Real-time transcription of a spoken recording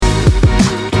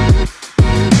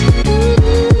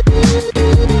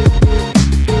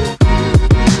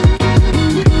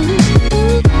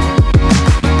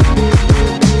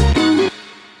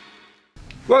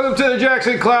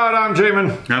Jackson Cloud, I'm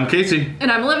Jamin. I'm Casey.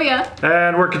 And I'm Olivia.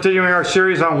 And we're continuing our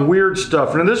series on weird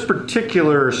stuff. And in this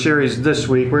particular series this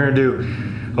week, we're going to do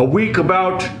a week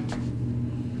about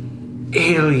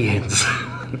aliens.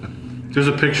 There's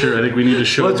a picture I think we need to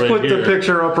show. Let's right put here. the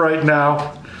picture up right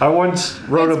now. I once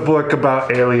wrote a book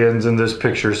about aliens, and this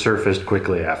picture surfaced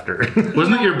quickly after.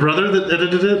 Wasn't it your brother that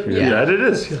edited it? Yeah, it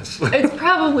is, yes. It's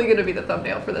probably going to be the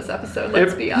thumbnail for this episode,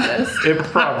 let's be honest. It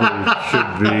probably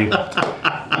should be.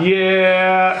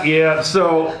 Yeah.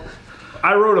 So,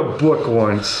 I wrote a book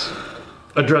once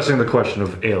addressing the question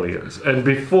of aliens. And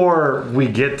before we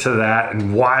get to that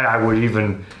and why I would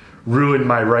even ruin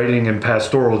my writing and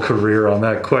pastoral career on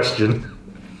that question,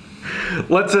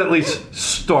 let's at least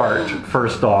start,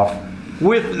 first off,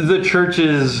 with the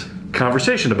church's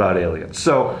conversation about aliens.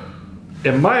 So,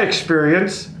 in my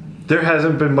experience, there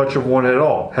hasn't been much of one at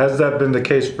all. Has that been the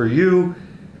case for you?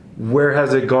 Where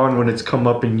has it gone when it's come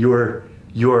up in your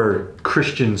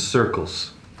Christian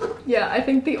circles? Yeah, I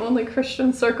think the only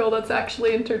Christian circle that's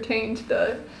actually entertained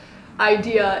the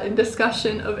idea and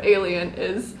discussion of alien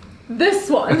is this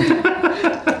one.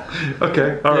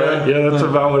 Okay, all right. Yeah, that's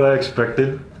about what I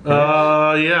expected.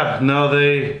 That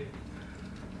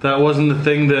wasn't the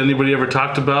thing that anybody ever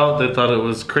talked about. They thought it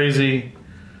was crazy.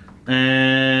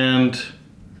 And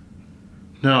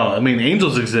no, I mean,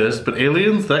 angels exist, but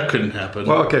aliens, that couldn't happen.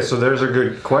 Well, okay, so there's a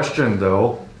good question,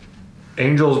 though.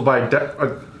 Angels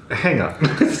hang on.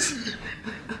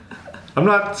 I'm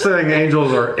not saying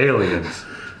angels are aliens.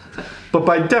 But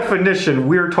by definition,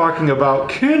 we're talking about,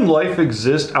 can life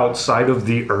exist outside of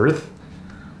the earth?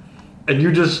 And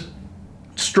you just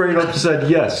straight up said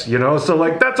yes, you know? So,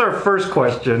 like, that's our first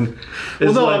question.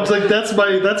 That's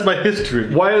my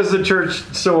history. Why is the church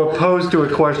so opposed to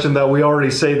a question that we already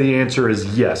say the answer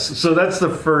is yes? So that's the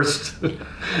first thing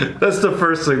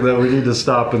that we need to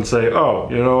stop and say, oh,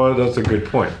 you know what, that's a good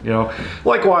point, you know?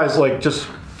 Likewise, like, just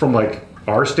from, like,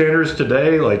 our standards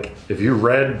today, like, if you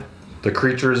read the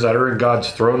creatures that are in God's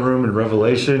throne room in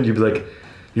Revelation, you'd be like,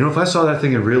 you know, if I saw that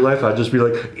thing in real life, I'd just be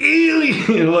like,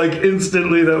 alien! Like,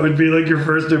 instantly, that would be, like, your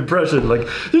first impression. Like,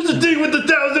 there's a thing with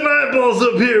 1,000 eyeballs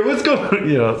up here. What's going on?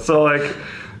 You know, so, like,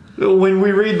 when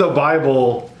we read the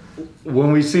Bible,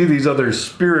 when we see these other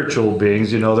spiritual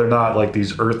beings, you know, they're not like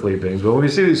these earthly beings, but when we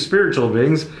see these spiritual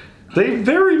beings, they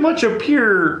very much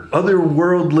appear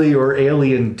otherworldly or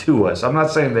alien to us. I'm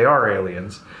not saying they are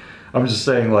aliens. I'm just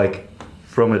saying, like,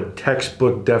 from a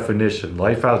textbook definition,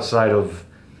 life outside of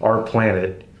our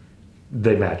planet,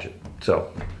 they match it.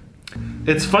 So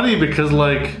It's funny because,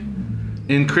 like,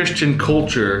 in Christian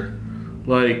culture,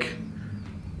 like,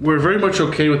 we're very much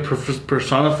okay with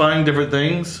personifying different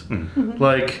things. Mm-hmm.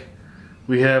 Like,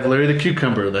 we have Larry the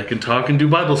Cucumber that can talk and do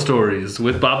Bible stories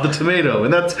with Bob the Tomato,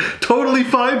 and that's totally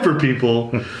fine for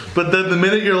people. But then the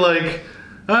minute you're like,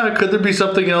 could there be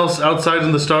something else outside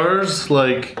in the stars?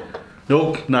 Like,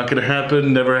 nope, not gonna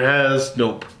happen, never has,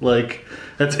 nope. Like,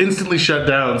 that's instantly shut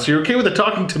down. So you're okay with a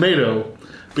talking tomato,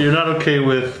 but you're not okay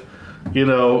with, you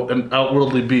know, an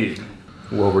outworldly being.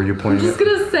 What were you pointing I'm just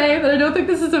going to say that I don't think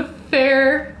this is a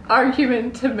fair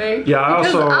argument to make. Yeah,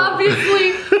 because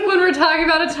obviously, when we're talking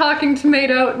about a talking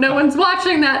tomato, no one's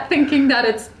watching that thinking that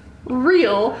it's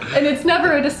real, and it's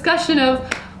never a discussion of,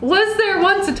 was there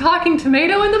once a talking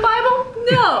tomato in the Bible?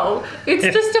 No. It's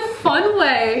just a fun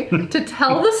way to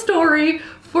tell the story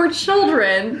for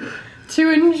children to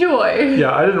enjoy.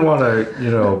 Yeah, I didn't want to,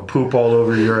 you know, poop all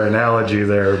over your analogy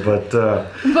there, but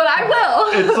I will.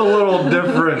 It's a little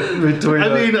different between. I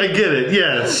mean, I get it,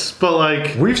 yes, but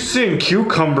like, we've seen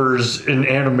cucumbers in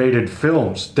animated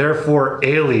films, therefore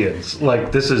aliens.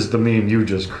 Like, this is the meme you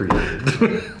just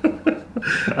created.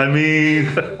 I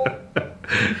mean,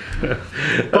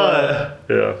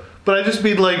 yeah. But I just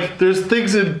mean, like, there's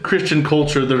things in Christian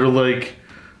culture that are, like,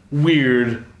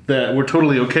 weird that we're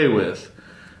totally okay with.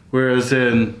 Whereas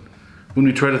when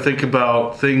we try to think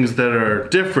about things that are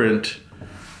different,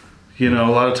 you know,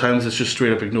 a lot of times it's just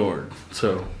straight up ignored.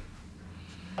 So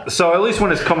at least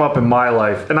when it's come up in my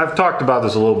life, and I've talked about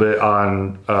this a little bit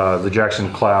on the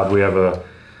Jackson Cloud, we have a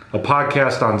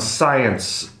podcast on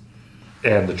science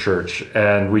and the church,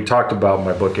 and we talked about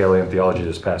my book Alien Theology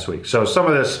this past week. So some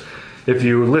of this, if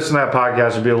you listen to that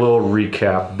podcast, would be a little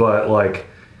recap, but like,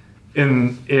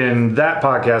 in that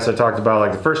podcast, I talked about,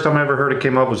 like, the first time I ever heard it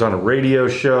came up was on a radio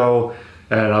show,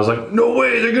 and I was like, no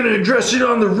way, they're going to address it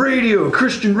on the radio,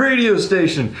 Christian radio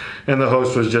station. And the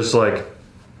host was just like,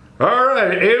 all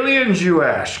right, aliens, you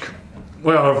ask.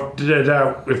 Well,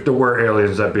 if there were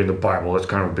aliens, that'd be in the Bible. That's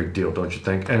kind of a big deal, don't you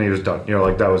think? And he was done. You know,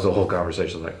 like, that was the whole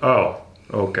conversation. Like, oh,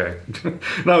 okay.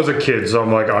 And I was a kid, so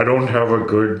I'm like, I don't have a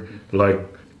good, like,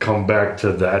 come back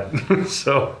to that.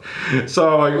 so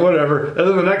I'm like, whatever. And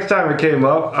then the next time it came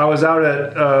up, I was out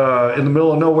in the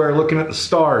middle of nowhere looking at the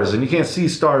stars, and you can't see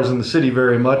stars in the city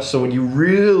very much. So when you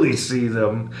really see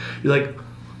them, you're like,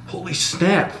 holy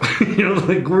snap.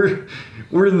 Like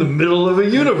we're in the middle of a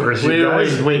universe.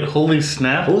 Wait, holy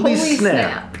snap. Holy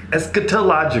snap.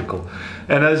 Eschatological.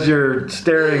 And as you're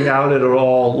staring out at it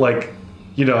all, like,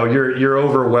 you're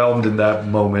overwhelmed in that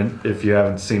moment if you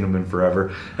haven't seen them in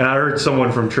forever. And I heard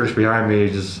someone from church behind me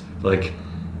just like,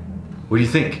 what do you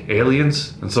think?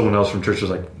 Aliens? And someone else from church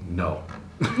was like, no.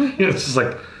 It's just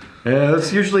like, yeah,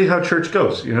 that's usually how church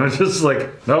goes. It's just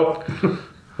like, nope.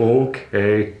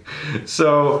 Okay.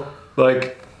 So,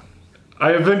 like,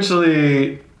 I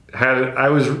eventually I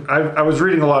was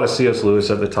reading a lot of C.S. Lewis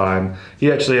at the time.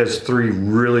 He actually has 3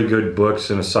 really good books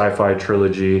in a sci-fi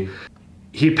trilogy.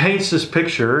 He paints this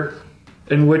picture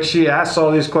in which he asks all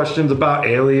these questions about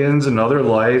aliens and other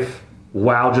life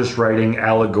while just writing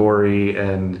allegory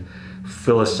and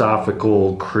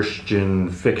philosophical Christian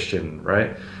fiction,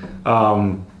 right?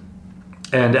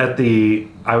 And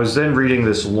I was then reading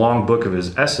this long book of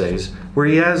his essays where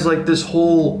he has like this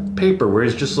whole paper where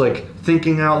he's just like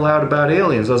thinking out loud about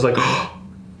aliens. I was like,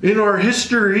 in our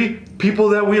history, people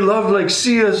that we love like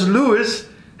C.S. Lewis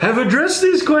have addressed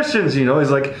these questions. He's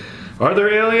like, are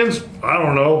there aliens? I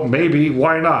don't know. Maybe.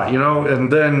 Why not?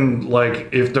 And then like,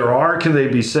 if there are, can they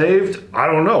be saved? I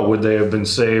don't know. Would they have been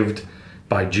saved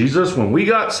by Jesus when we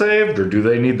got saved, or do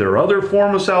they need their other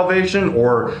form of salvation,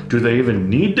 or do they even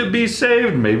need to be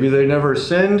saved? Maybe they never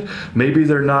sinned. Maybe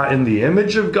they're not in the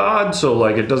image of God, so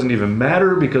like it doesn't even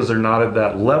matter because they're not at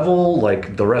that level.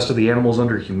 Like the rest of the animals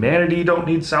under humanity don't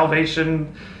need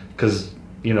salvation because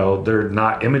they're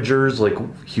not imagers like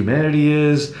humanity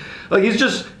is. Like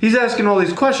he's asking all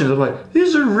these questions. I'm like,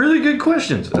 these are really good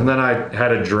questions. And then I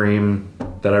had a dream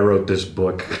that I wrote this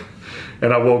book.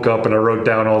 And I woke up and I wrote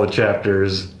down all the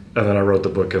chapters, and then I wrote the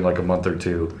book in like a month or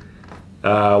 2,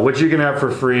 which you can have for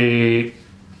free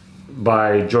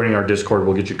by joining our Discord.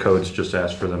 We'll get you codes, just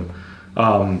ask for them.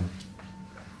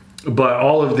 But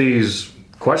all of these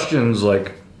questions,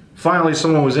 like, finally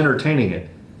someone was entertaining it.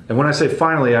 And when I say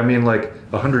finally, I mean like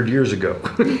 100 years ago.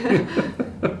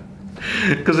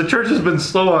 Because the church has been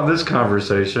slow on this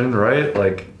conversation, right?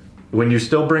 Like, when you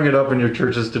still bring it up in your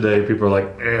churches today, people are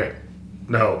like,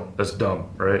 no, that's dumb,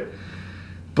 right?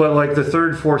 But like the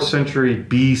 3rd, 4th century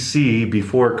BC,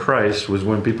 before Christ, was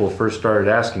when people first started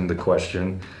asking the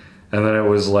question. And then it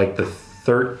was like the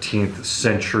 13th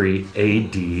century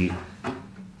AD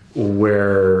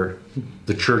where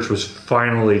the church was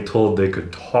finally told they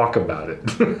could talk about it.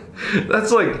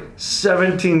 That's like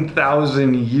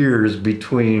 17,000 years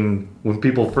between when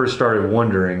people first started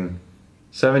wondering.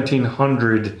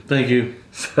 1700. Thank you.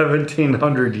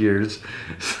 1700 years.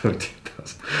 17,000.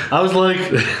 I was like,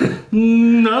 I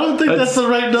don't think that's the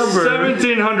right number.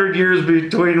 1700 years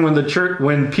between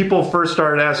when people first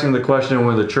started asking the question and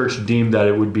when the church deemed that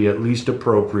it would be at least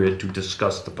appropriate to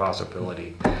discuss the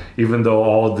possibility. Even though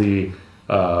all the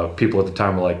people at the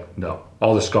time were like, no.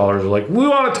 All the scholars were like, we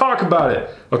want to talk about it.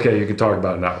 Okay, you can talk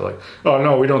about it now. We're like, oh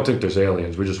no, we don't think there's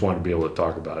aliens. We just want to be able to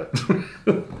talk about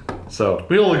it. So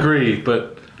we all agree,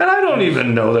 but... And I don't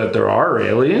even know that there are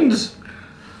aliens.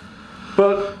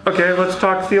 But, okay, let's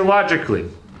talk theologically.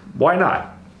 Why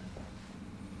not?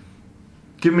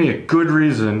 Give me a good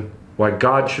reason why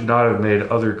God should not have made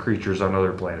other creatures on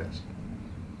other planets.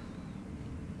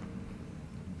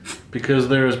 Because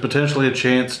there is potentially a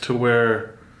chance to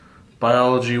where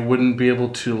biology wouldn't be able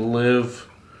to live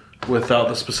without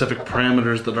the specific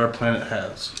parameters that our planet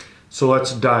has. So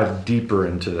let's dive deeper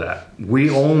into that. We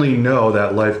only know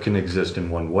that life can exist in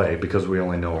one way because we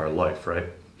only know our life, right?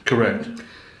 Correct.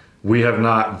 We have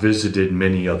not visited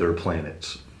many other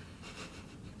planets.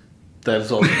 That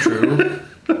is also true.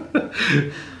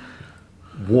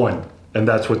 One. And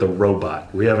that's with a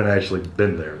robot. We haven't actually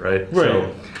been there, right?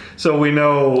 Right. So we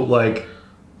know, like,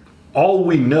 all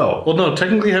we know. Well, no,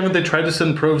 technically, haven't they tried to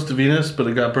send probes to Venus, but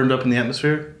it got burned up in the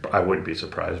atmosphere? I wouldn't be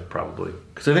surprised, probably.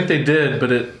 Because I think they did, but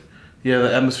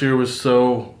the atmosphere was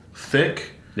so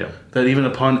thick that even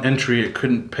upon entry, it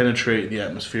couldn't penetrate the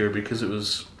atmosphere because it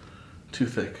was too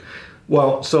thick.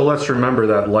 Well, so let's remember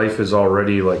that life is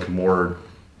already, like, more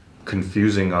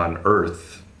confusing on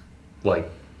Earth. Like,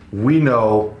 we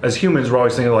know, as humans, we're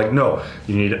always thinking, like, no,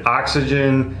 you need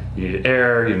oxygen, you need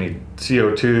air, you need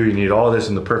CO2, you need all this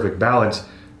in the perfect balance.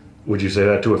 Would you say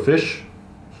that to a fish?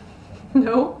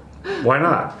 No. Why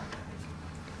not?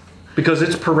 Because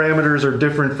its parameters are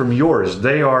different from yours.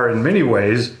 They are, in many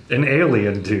ways, an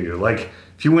alien to you. Like,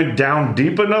 if you went down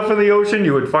deep enough in the ocean,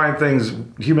 you would find things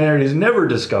humanity's never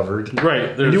discovered.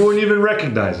 Right. And you wouldn't even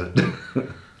recognize it.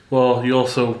 Well, you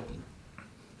also...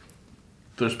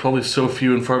 There's probably so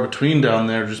few and far between down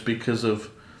there just because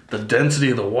of the density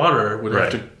of the water would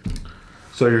have to...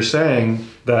 So you're saying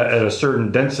that at a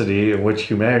certain density in which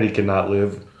humanity cannot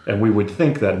live, and we would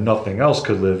think that nothing else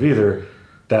could live either,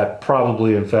 that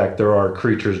probably, in fact, there are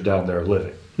creatures down there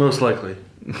living. Most likely.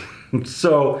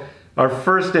 So our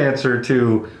first answer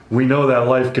to, we know that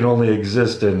life can only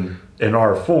exist in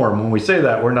our form, when we say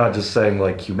that, we're not just saying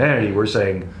like humanity, we're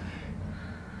saying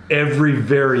every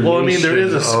variation. Well, I mean, there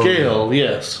is a scale,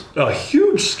 yes. A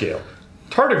huge scale.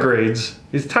 Tardigrades,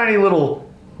 these tiny little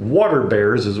water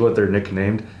bears is what they're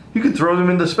nicknamed. You can throw them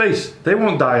into space. They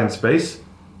won't die in space.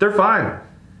 They're fine.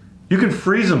 You can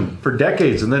freeze them for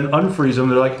decades and then unfreeze them.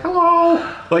 They're like, hello.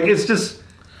 Like, it's just...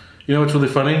 You know what's really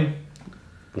funny?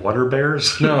 Water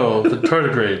bears? No, the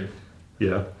tardigrade.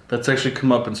 Yeah. That's actually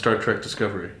come up in Star Trek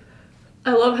Discovery.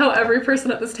 I love how every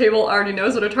person at this table already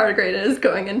knows what a tardigrade is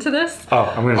going into this.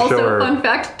 Oh, I'm going to show her. Also, fun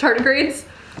fact, tardigrades.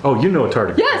 Oh, you know a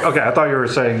tardigrade. Yes. Okay, I thought you were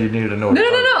saying you needed to know. No.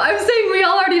 I'm saying we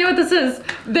all already know what this is.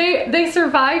 They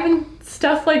survive and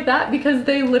stuff like that because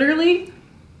they literally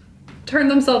turn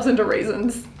themselves into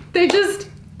raisins. They just...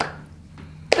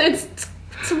 It's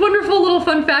a wonderful little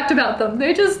fun fact about them.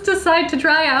 They just decide to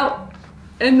dry out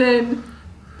and then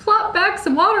plop back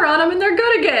some water on them and they're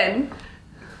good again.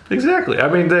 Exactly. I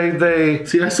mean, they...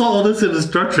 See, I saw all this in a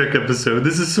Star Trek episode.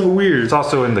 This is so weird. It's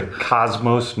also in the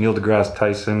Cosmos, Neil deGrasse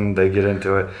Tyson, they get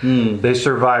into it. They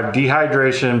survive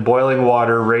dehydration, boiling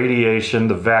water, radiation,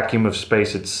 the vacuum of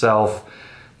space itself,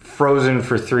 frozen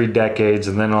for 3 decades,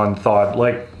 and then unthawed.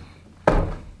 Like,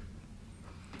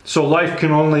 so life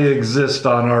can only exist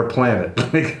on our planet.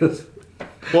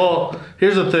 Well,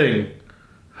 here's the thing.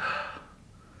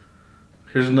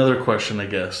 Here's another question, I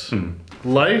guess.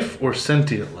 Life or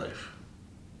sentient life?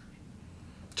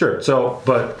 Sure.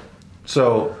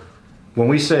 So when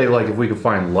we say, like, if we could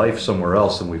find life somewhere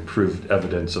else and we proved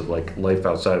evidence of, like, life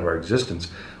outside of our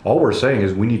existence, all we're saying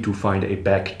is we need to find a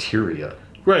bacteria.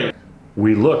 Right. When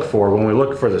we look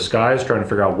for the skies, trying to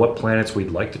figure out what planets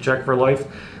we'd like to check for life,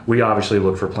 we obviously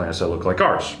look for planets that look like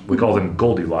ours. We call them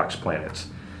Goldilocks planets.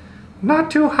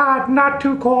 Not too hot, not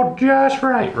too cold, just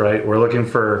right, right? We're looking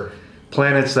for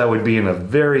planets that would be in a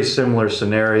very similar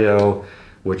scenario,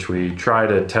 which we try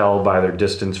to tell by their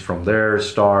distance from their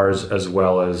stars, as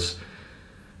well as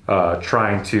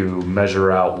trying to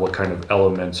measure out what kind of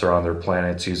elements are on their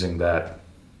planets using that.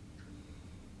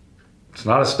 It's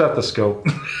not a stethoscope.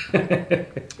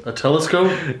 A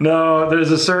telescope? No,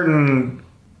 there's a certain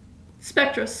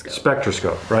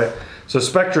Spectroscope. right? So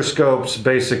spectroscopes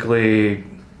basically...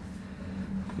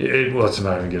 let's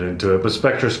not even get into it, but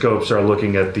spectroscopes are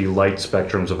looking at the light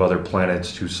spectrums of other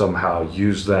planets to somehow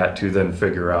use that to then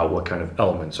figure out what kind of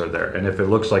elements are there. And if it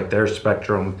looks like their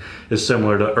spectrum is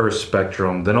similar to Earth's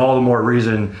spectrum, then all the more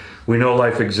reason we know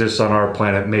life exists on our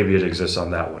planet, maybe it exists on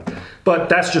that one. But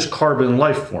that's just carbon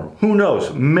life form. Who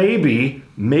knows? Maybe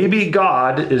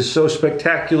God is so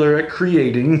spectacular at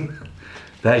creating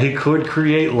that he could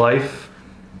create life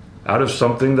out of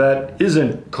something that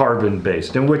isn't carbon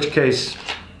based, in which case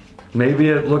maybe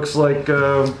it looks like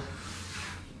I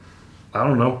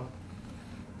don't know,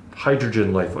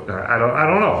 hydrogen life. I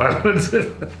don't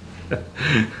know.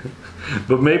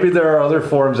 But maybe there are other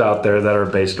forms out there that are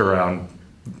based around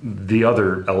the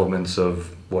other elements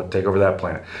of what take over that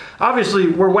planet. Obviously,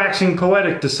 we're waxing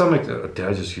poetic to some extent. Did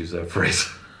I just use that phrase?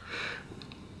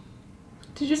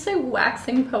 Did you say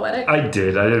waxing poetic? I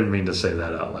did. I didn't mean to say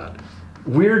that out loud.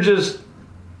 We're just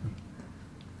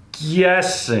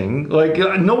guessing. Like,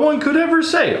 no one could ever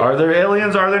say, are there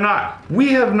aliens, are there not?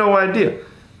 We have no idea.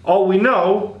 All we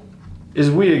know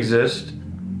is we exist,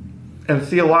 and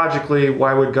theologically,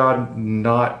 why would God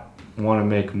not want to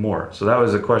make more? So that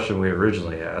was the question we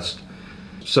originally asked.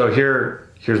 So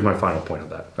here's my final point of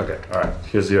that. Okay, all right,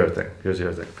 here's the other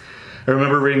thing. I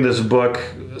remember reading this book,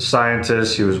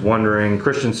 scientist, he was wondering,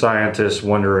 Christian scientist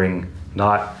wondering,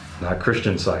 not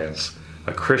Christian Science,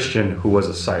 a Christian who was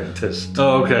a scientist.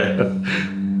 Oh, okay.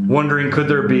 Wondering, could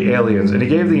there be aliens? And he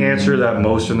gave the answer that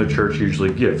most in the church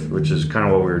usually give, which is kind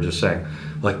of what we were just saying.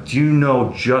 Like, do you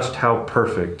know just how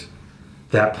perfect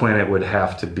that planet would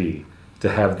have to be to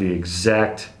have the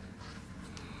exact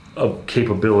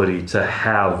capability to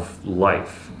have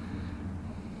life?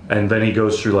 And then he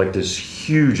goes through like this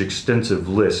huge extensive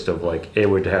list of like, it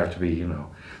would have to be, you know,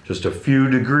 just a few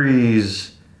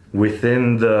degrees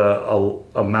within the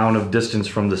amount of distance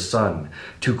from the sun.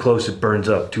 Too close, it burns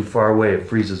up. Too far away, it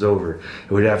freezes over.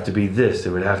 It would have to be this.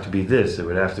 It would have to be this. It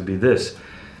would have to be this.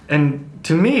 And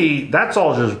to me, that's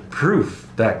all just proof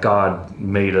that God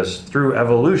made us through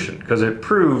evolution, because it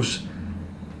proves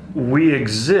we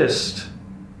exist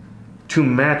to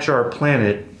match our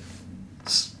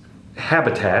planet's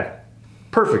habitat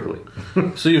perfectly.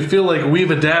 So you feel like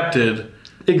we've adapted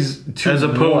as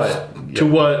opposed to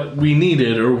what we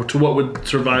needed or to what would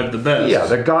survive the best. Yeah,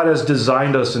 that God has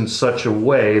designed us in such a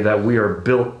way that we are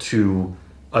built to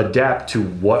adapt to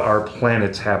what our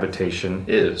planet's habitation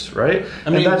is, right?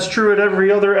 mean- and that's true at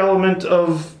every other element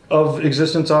of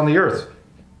existence on the earth.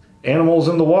 Animals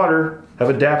in the water have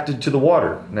adapted to the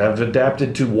water, have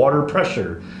adapted to water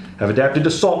pressure, have adapted to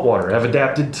salt water, have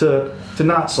adapted to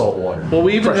not salt water. Well,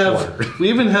 we even fresh have water. we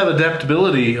even have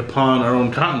adaptability upon our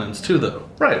own continents too, though.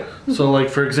 Right. So, like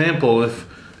for example, if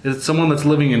it's someone that's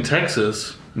living in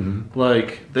Texas,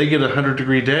 like they get a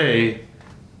 100-degree day,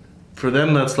 for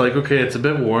them that's like okay, it's a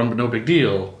bit warm, but no big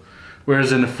deal.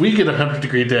 Whereas, if we get a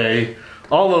 100-degree day,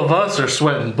 all of us are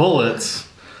sweating bullets,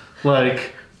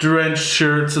 like drenched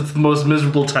shirts. It's the most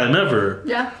miserable time ever.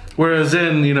 Yeah. Whereas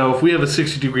if we have a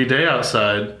 60-degree day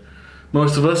outside,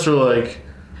 most of us are like,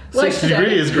 Like 60 today.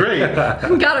 degree is great.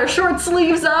 We got our short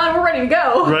sleeves on. We're ready to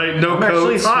go. Right, no I'm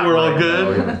actually coats, hot we're all right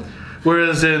good. now.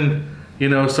 Whereas in,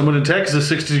 someone in Texas,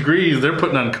 60 degrees, they're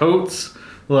putting on coats,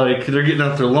 like they're getting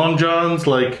out their long johns,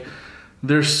 like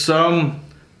there's some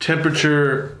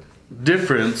temperature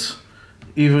difference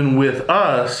even with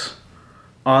us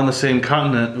on the same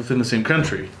continent within the same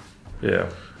country. Yeah.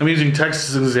 I'm using Texas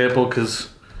as an example because,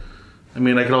 I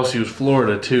could also use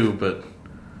Florida too, but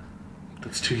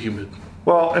that's too humid.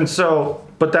 Well, and so,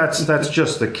 but that's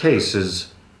just the case.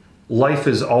 Is life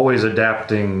is always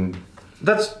adapting.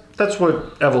 That's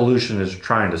what evolution is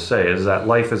trying to say. Is that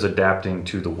life is adapting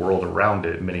to the world around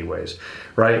it in many ways,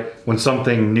 right? When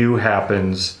something new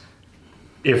happens,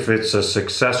 if it's a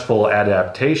successful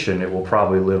adaptation, it will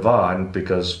probably live on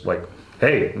because, like,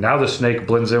 hey, now the snake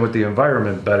blends in with the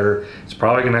environment better. It's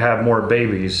probably going to have more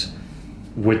babies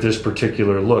with this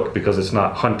particular look because it's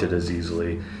not hunted as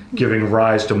easily, giving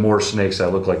rise to more snakes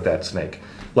that look like that snake.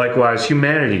 Likewise,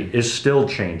 humanity is still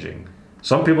changing.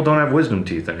 Some people don't have wisdom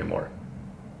teeth anymore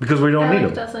because we don't need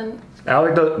Alec them. doesn't.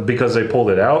 Alec does because they pulled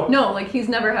it out. No, like he's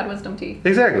never had wisdom teeth.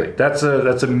 Exactly. That's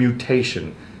a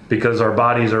mutation because our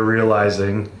bodies are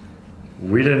realizing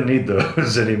we didn't need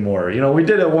those anymore. We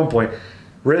did at one point.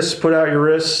 Wrists, put out your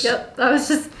wrists. Yep, I was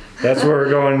just That's where we're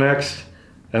going next.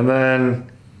 And then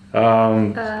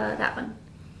that one.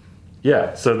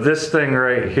 yeah, so this thing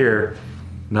right here,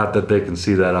 not that they can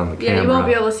see that on the camera. Yeah, you won't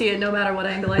be able to see it no matter what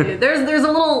angle I do. There's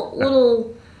a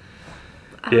little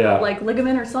Yeah. like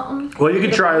ligament or something. Well, you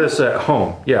can try this at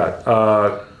home.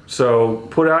 Yeah. So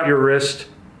put out your wrist,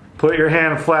 put your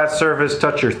hand flat surface,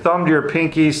 touch your thumb to your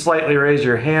pinky, slightly raise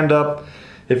your hand up.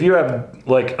 If you have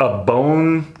like a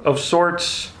bone of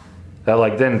sorts that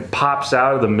like then pops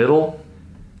out of the middle,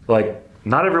 like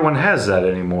not everyone has that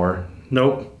anymore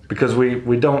Nope, because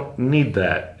we don't need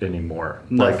that anymore.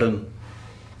 Like, nothing.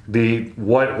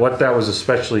 what that was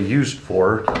especially used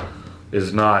for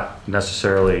is not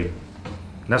necessarily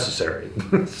necessary.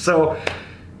 So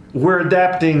we're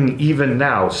adapting even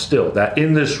now still that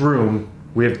in this room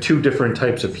we have two different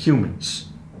types of humans,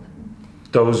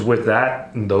 those with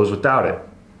that and those without it.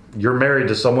 You're married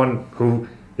to someone who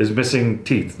is missing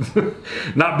teeth,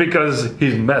 not because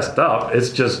he's messed up, it's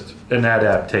just an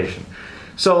adaptation.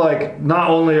 So like not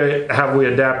only have we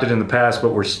adapted in the past, but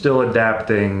we're still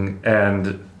adapting.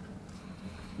 And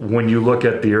when you look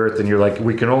at the earth and you're like,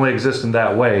 we can only exist in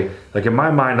that way, like in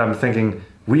my mind I'm thinking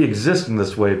we exist in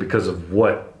this way because of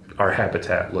what our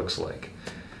habitat looks like,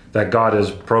 that God has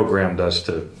programmed us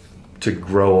to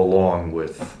grow along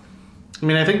with.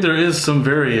 I think there is some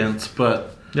variance,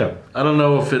 but Yeah. I don't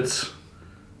know if it's.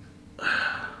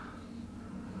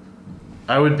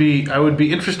 I would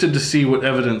be interested to see what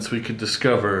evidence we could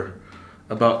discover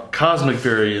about cosmic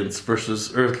variance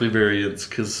versus earthly variance,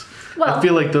 because I Well-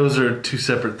 feel like those are two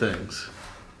separate things.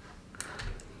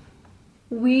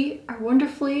 We are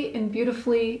wonderfully and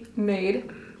beautifully made,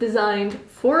 designed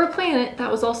for a planet that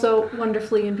was also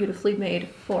wonderfully and beautifully made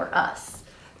for us.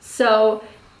 So,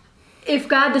 if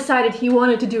God decided he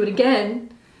wanted to do it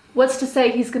again, what's to say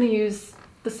he's going to use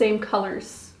the same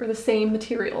colors or the same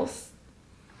materials?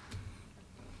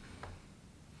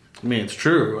 It's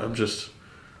true.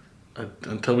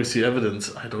 Until we see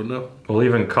evidence, I don't know. Well,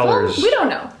 even colors. Well, we don't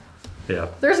know. Yeah.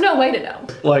 There's no way to know.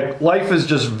 Like life is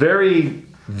just very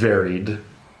varied.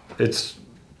 It's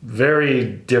very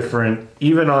different,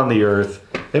 even on the earth.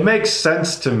 It makes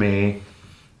sense to me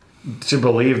to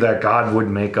believe that God would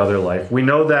make other life. We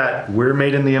know that we're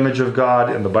made in the image of God,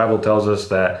 and the Bible tells us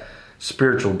that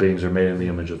spiritual beings are made in the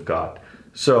image of God.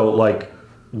 So, like,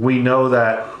 we know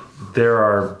that there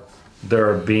are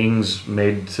beings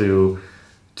made to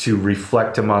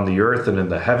reflect Him on the earth and in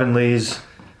the heavenlies.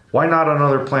 Why not on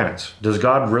other planets? Does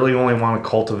God really only want to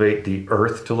cultivate the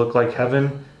Earth to look like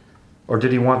heaven? Or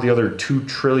did he want the other 2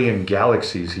 trillion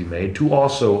galaxies he made to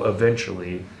also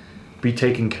eventually be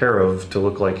taken care of to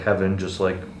look like heaven, just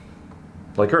like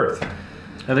Earth?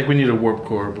 I think we need a warp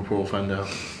core before we'll find out.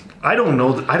 I don't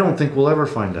know. I don't think we'll ever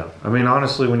find out. I mean,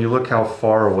 honestly, when you look how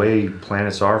far away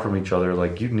planets are from each other,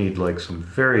 like, you need like some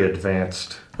very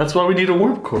advanced. That's why we need a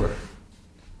warp core.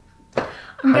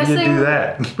 How do you do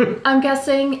that? I'm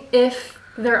guessing if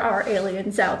there are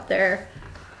aliens out there,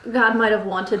 God might have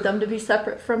wanted them to be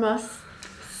separate from us.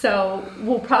 So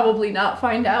we'll probably not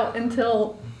find out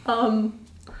until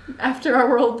after our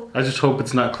world. I just hope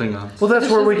it's not Klingons. Well, that's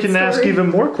where we can ask Story. even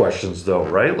more questions, though,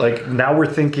 right? Like, now we're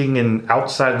thinking in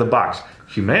outside the box.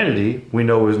 Humanity, we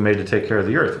know, was made to take care of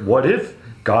the Earth. What if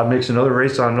God makes another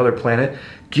race on another planet,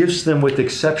 gives them with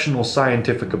exceptional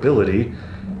scientific ability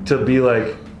to be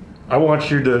like, I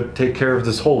want you to take care of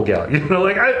this whole galaxy. You know,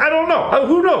 like, I don't know.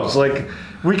 Who knows? Like,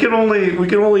 we can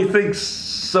only think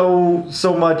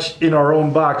so much in our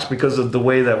own box because of the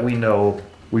way that we know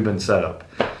we've been set up.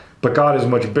 But God is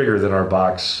much bigger than our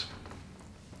box.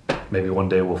 Maybe one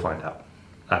day we'll find out.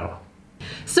 I don't know.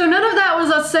 So none of that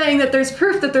was us saying that there's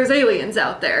proof that there's aliens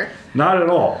out there. Not at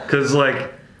all. Because,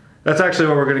 like, that's actually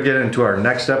what we're going to get into our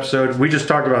next episode. We just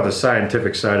talked about the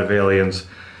scientific side of aliens.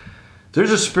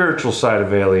 There's a spiritual side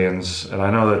of aliens. And I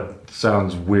know that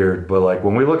sounds weird, but, like,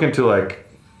 when we look into, like,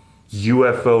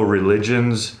 UFO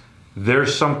religions,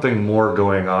 there's something more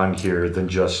going on here than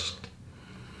just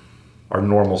our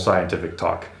normal scientific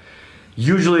talk.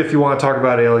 Usually, if you want to talk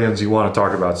about aliens, you want to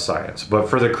talk about science. But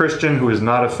for the Christian who is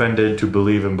not offended to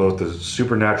believe in both the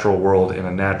supernatural world and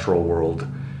a natural world,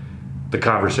 the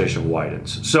conversation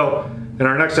widens. So, in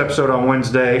our next episode on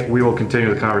Wednesday, we will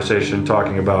continue the conversation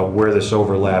talking about where this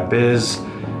overlap is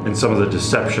and some of the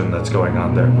deception that's going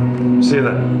on there. See you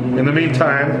then. In the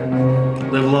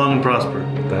meantime, Live long and prosper.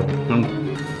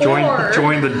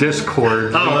 join the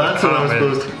Discord. Oh, that's what I was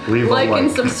comment, supposed to. leave a Like like.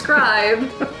 and subscribe.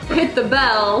 Hit the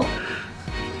bell.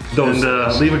 Those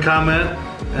And leave a comment,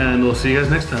 and we'll see you guys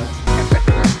next time.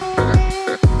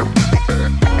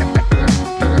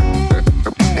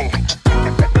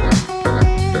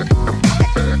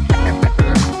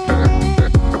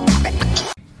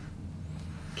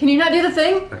 Can you not do the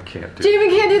thing? I can't do. Jamie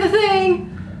can't do the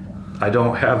thing. I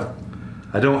don't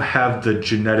have the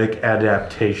genetic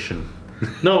adaptation.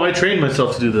 No, I trained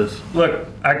myself to do this. Look,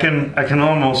 I can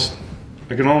almost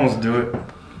do it.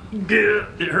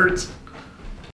 It hurts.